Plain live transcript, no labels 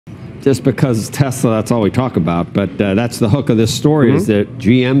just because it's Tesla, that's all we talk about. But that's the hook of this story, is that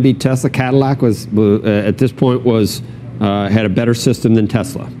GM beat Tesla. Cadillac was at this point had a better system than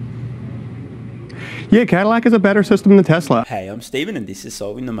Tesla. Yeah, Cadillac is a better system than Tesla. Hey, I'm Steven and this is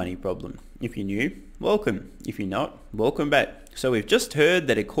Solving the Money Problem. If you're new, welcome. If you're not, welcome back. So we've just heard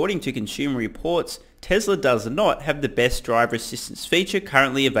that according to Consumer Reports, Tesla does not have the best driver assistance feature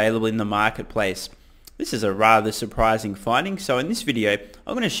currently available in the marketplace. This is a rather surprising finding, so in this video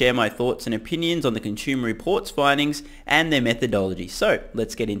I'm going to share my thoughts and opinions on the Consumer Reports findings and their methodology. So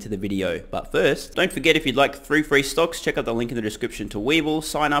let's get into the video. But first, don't forget, if you'd like 3 free stocks, check out the link in the description to WeBull.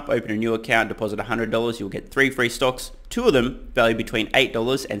 Sign up, open a new account, deposit $100, you'll get 3 free stocks. 2 of them value between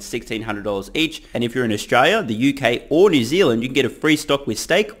 $8 and $1,600 each. And if you're in Australia, the UK or New Zealand, you can get a free stock with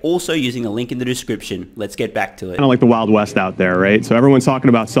stake, also using a link in the description. Let's get back to it. Kind of like the Wild West out there, right? So everyone's talking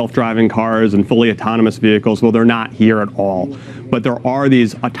about self-driving cars and fully autonomous vehicles. Well, they're not here at all. But there are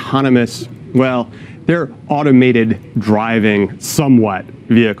these autonomous, well, they're automated driving somewhat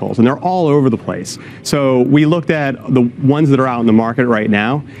vehicles, and they're all over the place. So we looked at the ones that are out in the market right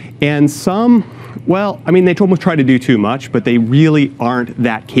now, and some, well, I mean, they almost try to do too much, but they really aren't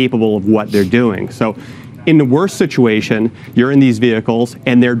that capable of what they're doing. So in the worst situation, you're in these vehicles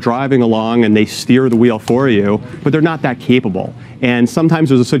and they're driving along and they steer the wheel for you, but they're not that capable. And sometimes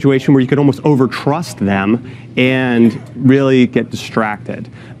there's a situation where you could almost overtrust them and really get distracted.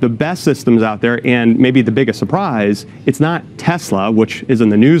 The best systems out there, and maybe the biggest surprise, it's not Tesla, which is in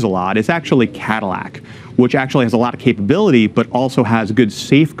the news a lot, it's actually Cadillac, which actually has a lot of capability, but also has good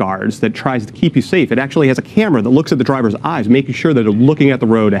safeguards that tries to keep you safe. It actually has a camera that looks at the driver's eyes, making sure that they're looking at the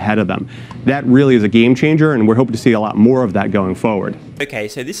road ahead of them. That really is a game changer, and we're hoping to see a lot more of that going forward. Okay,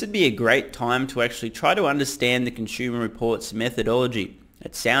 so this would be a great time to actually try to understand the Consumer Reports methodology.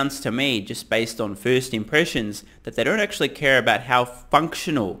 It sounds to me, just based on first impressions, that they don't actually care about how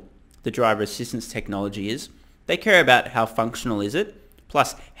functional the driver assistance technology is. They care about how functional is it,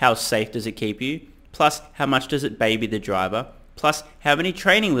 plus how safe does it keep you, plus how much does it baby the driver, plus how many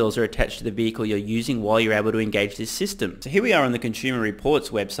training wheels are attached to the vehicle you're using while you're able to engage this system. So here we are on the Consumer Reports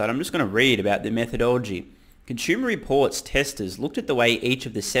website. I'm just going to read about the methodology. Consumer Reports testers looked at the way each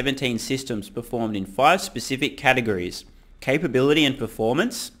of the 17 systems performed in 5 specific categories: capability and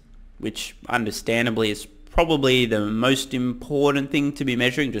performance, which understandably is probably the most important thing to be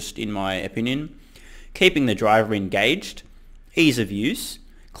measuring, just in my opinion; keeping the driver engaged; ease of use;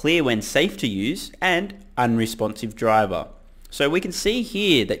 clear when safe to use; and unresponsive driver. So we can see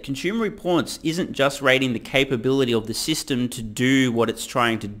here that Consumer Reports isn't just rating the capability of the system to do what it's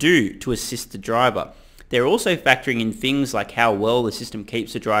trying to do to assist the driver. They're also factoring in things like how well the system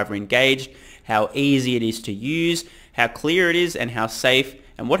keeps the driver engaged, how easy it is to use, how clear it is, and how safe,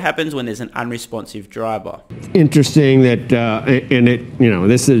 and what happens when there's an unresponsive driver. Interesting that, and it, you know,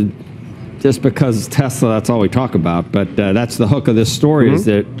 this is just because it's Tesla, that's all we talk about. But that's the hook of this story, is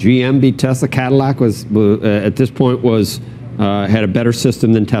that GM beat Tesla. Cadillac was at this point had a better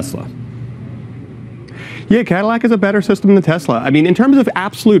system than Tesla. Yeah, Cadillac is a better system than Tesla. I mean, in terms of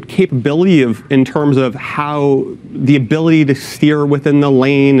absolute capability, in terms of how the ability to steer within the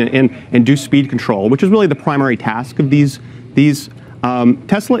lane and do speed control, which is really the primary task of these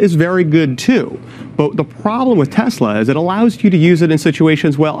Tesla is very good too. But the problem with Tesla is it allows you to use it in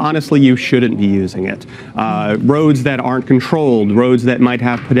situations, well, honestly, you shouldn't be using it. Roads that aren't controlled, roads that might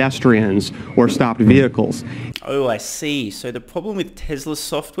have pedestrians or stopped vehicles. Oh, I see. So the problem with Tesla's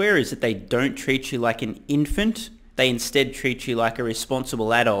software is that they don't treat you like an infant. They instead treat you like a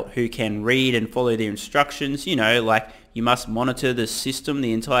responsible adult who can read and follow the instructions. You know, like you must monitor the system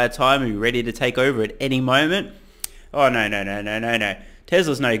the entire time and be ready to take over at any moment. Oh, no.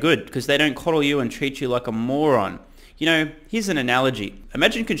 Tesla's no good because they don't coddle you and treat you like a moron. You know, here's an analogy.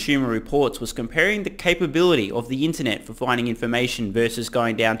 Imagine Consumer Reports was comparing the capability of the internet for finding information versus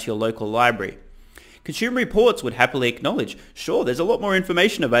going down to your local library. Consumer Reports would happily acknowledge, sure, there's a lot more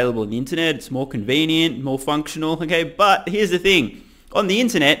information available on the internet, it's more convenient, more functional, okay, but here's the thing. On the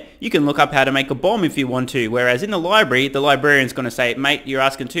internet, you can look up how to make a bomb if you want to, whereas in the library, the librarian's going to say, mate, you're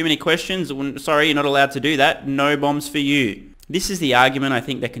asking too many questions, sorry, you're not allowed to do that, no bombs for you. This is the argument I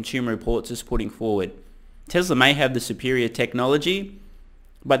think that Consumer Reports is putting forward. Tesla may have the superior technology,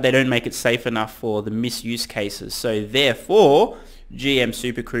 but they don't make it safe enough for the misuse cases, so therefore, GM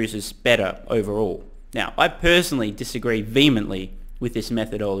Super Cruise is better overall. Now, I personally disagree vehemently with this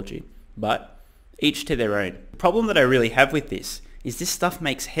methodology, but each to their own. The problem that I really have with this is this stuff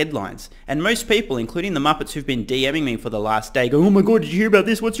makes headlines. And most people, including the Muppets who've been DMing me for the last day, go, oh my god, did you hear about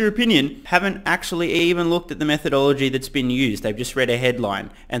this? What's your opinion? Haven't actually even looked at the methodology that's been used. They've just read a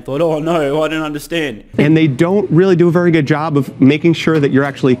headline and thought, oh no, I don't understand. And they don't really do a very good job of making sure that you're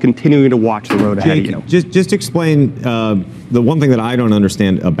actually continuing to watch the road ahead of you. Just explain the one thing that I don't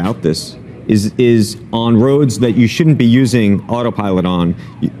understand about this is on roads that you shouldn't be using autopilot on,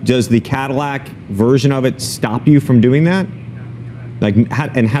 does the Cadillac version of it stop you from doing that? Like,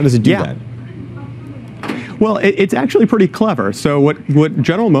 how does it do that? Well, it's actually pretty clever. So what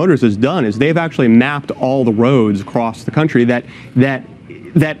General Motors has done is they've actually mapped all the roads across the country that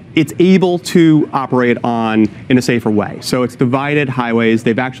it's able to operate on in a safer way. So it's divided highways.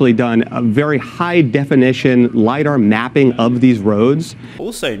 They've actually done a very high definition LiDAR mapping of these roads.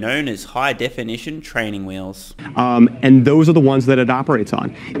 Also known as high definition training wheels. And those are the ones that it operates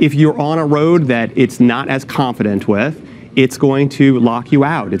on. If you're on a road that it's not as confident with, it's going to lock you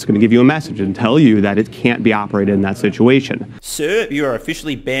out. It's going to give you a message and tell you that it can't be operated in that situation. Sir, you are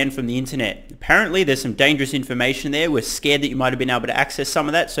officially banned from the internet. Apparently there's some dangerous information there. We're scared that you might have been able to access some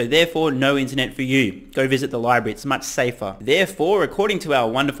of that, so therefore no internet for you. Go visit the library, it's much safer. Therefore, according to our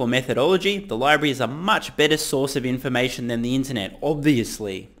wonderful methodology, the library is a much better source of information than the internet,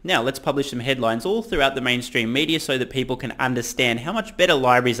 obviously. Now let's publish some headlines all throughout the mainstream media so that people can understand how much better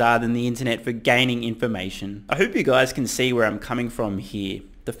libraries are than the internet for gaining information. I hope you guys can see where I'm coming from here.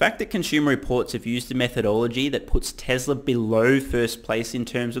 The fact that Consumer Reports have used a methodology that puts Tesla below first place in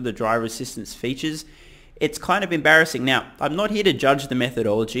terms of the driver assistance features, it's kind of embarrassing. Now, I'm not here to judge the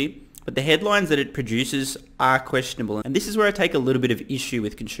methodology, but the headlines that it produces are questionable. And this is where I take a little bit of issue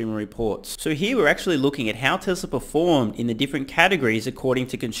with Consumer Reports. So here we're actually looking at how Tesla performed in the different categories according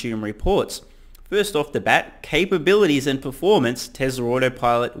to Consumer Reports. First off the bat, capabilities and performance, Tesla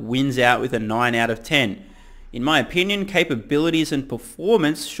Autopilot wins out with a 9 out of 10. In my opinion, capabilities and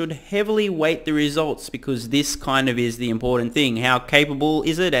performance should heavily weight the results because this kind of is the important thing. How capable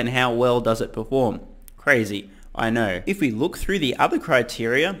is it and how well does it perform? Crazy, I know. If we look through the other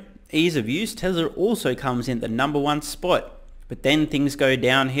criteria, ease of use, Tesla also comes in the #1 spot, but then things go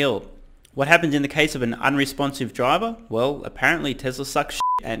downhill. What happens in the case of an unresponsive driver? Well, apparently Tesla sucks shit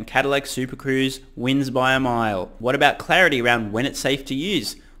and Cadillac Super Cruise wins by a mile. What about clarity around when it's safe to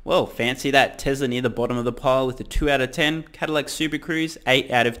use? Well, fancy that. Tesla near the bottom of the pile with a 2 out of 10, Cadillac Super Cruise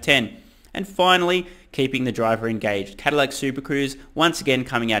 8 out of 10. And finally, keeping the driver engaged. Cadillac Super Cruise once again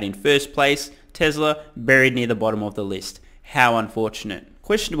coming out in first place, Tesla buried near the bottom of the list. How unfortunate.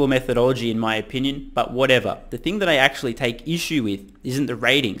 Questionable methodology in my opinion, but whatever. The thing that I actually take issue with isn't the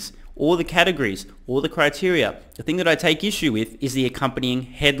ratings, or the categories, or the criteria. The thing that I take issue with is the accompanying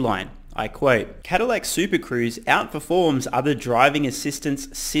headline. I quote, Cadillac Super Cruise outperforms other driving assistance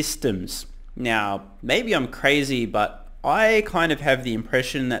systems. Now, maybe I'm crazy, but I kind of have the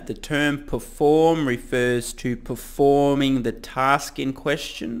impression that the term perform refers to performing the task in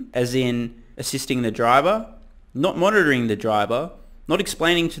question, as in assisting the driver, not monitoring the driver, not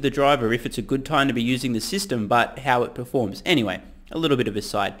explaining to the driver if it's a good time to be using the system, but how it performs. Anyway, a little bit of a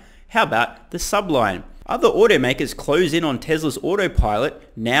side. How about the subline? Other automakers close in on Tesla's Autopilot,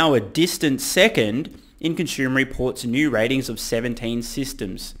 now a distant second, in Consumer Reports' new ratings of 17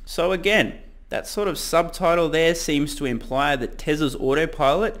 systems. So again, that sort of subtitle there seems to imply that Tesla's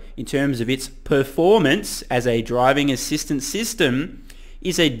Autopilot, in terms of its performance as a driving assistance system,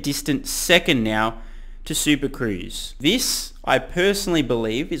 is a distant second now to Super Cruise. This, I personally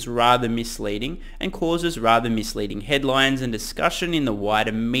believe, is rather misleading and causes rather misleading headlines and discussion in the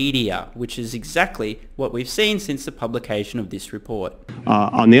wider media, which is exactly what we've seen since the publication of this report.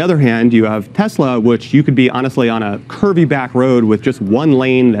 On the other hand, you have Tesla, which you could be honestly on a curvy back road with just one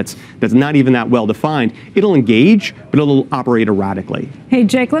lane that's not even that well defined. It'll engage, but it'll operate erratically. Hey,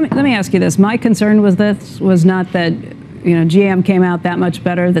 Jake, let me ask you this. My concern with this was not that GM came out that much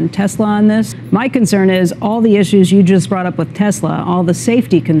better than Tesla on this. My concern is all the issues you just brought up with Tesla, all the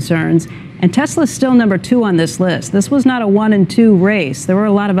safety concerns, and Tesla's still #2 on this list. This was not a 1 and 2 race. There were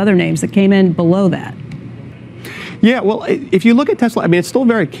a lot of other names that came in below that. Yeah, well, if you look at Tesla, I mean, it's still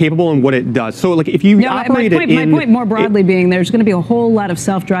very capable in what it does. So, like, if you operate it in... My point more broadly being there's going to be a whole lot of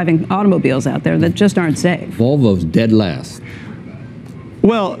self-driving automobiles out there that just aren't safe. Volvo's dead last.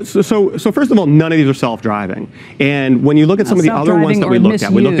 Well, so first of all, none of these are self-driving. And when you look at some of the other ones that we looked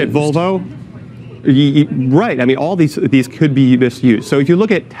at Volvo, right, I mean, all these could be misused. So if you look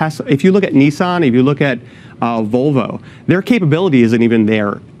at Tesla, if you look at Nissan, if you look at Volvo, their capability isn't even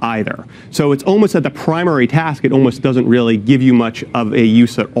there either. So it's almost at the primary task, it almost doesn't really give you much of a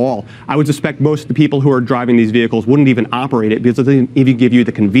use at all. I would suspect most of the people who are driving these vehicles wouldn't even operate it because it doesn't even give you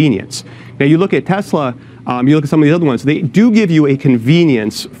the convenience. Now you look at Tesla, You look at some of these other ones, they do give you a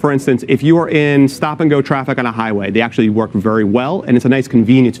convenience. For instance, if you are in stop-and-go traffic on a highway, they actually work very well, and it's a nice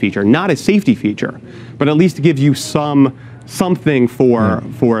convenience feature. Not a safety feature, but at least gives you something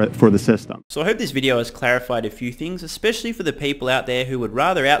for the system. So I hope this video has clarified a few things, especially for the people out there who would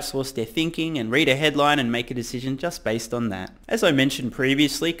rather outsource their thinking and read a headline and make a decision just based on that. As I mentioned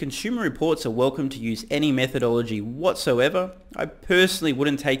previously, consumer reports are welcome to use any methodology whatsoever. I personally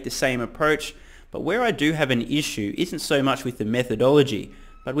wouldn't take the same approach, but where I do have an issue isn't so much with the methodology,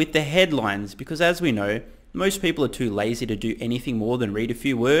 but with the headlines, because as we know, most people are too lazy to do anything more than read a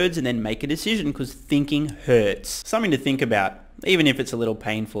few words and then make a decision because thinking hurts. Something to think about, even if it's a little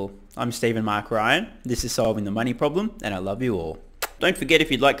painful. I'm Stephen Mark Ryan, this is Solving the Money Problem, and I love you all. Don't forget,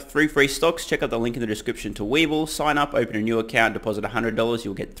 if you'd like 3 free stocks, check out the link in the description to WeBull. Sign up, open a new account, deposit $100,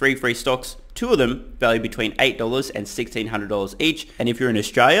 you'll get 3 free stocks. 2 of them valued between $8 and $1,600 each. And if you're in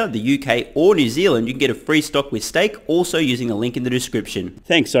Australia, the UK or New Zealand, you can get a free stock with stake, also using the link in the description.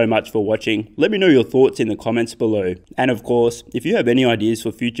 Thanks so much for watching. Let me know your thoughts in the comments below. And of course, if you have any ideas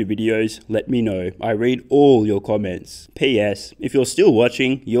for future videos, let me know. I read all your comments. PS, if you're still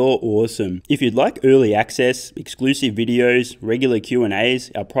watching, you're awesome. If you'd like early access, exclusive videos, regular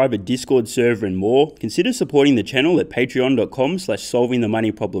Q&As, our private Discord server and more, consider supporting the channel at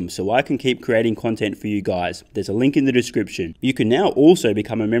patreon.com/solvingthemoneyproblem so I can keep creating content for you guys. There's a link in the description. You can now also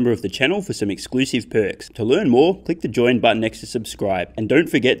become a member of the channel for some exclusive perks. To learn more, click the join button next to subscribe. And don't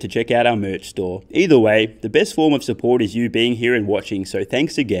forget to check out our merch store. Either way, the best form of support is you being here and watching, so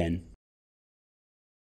thanks again.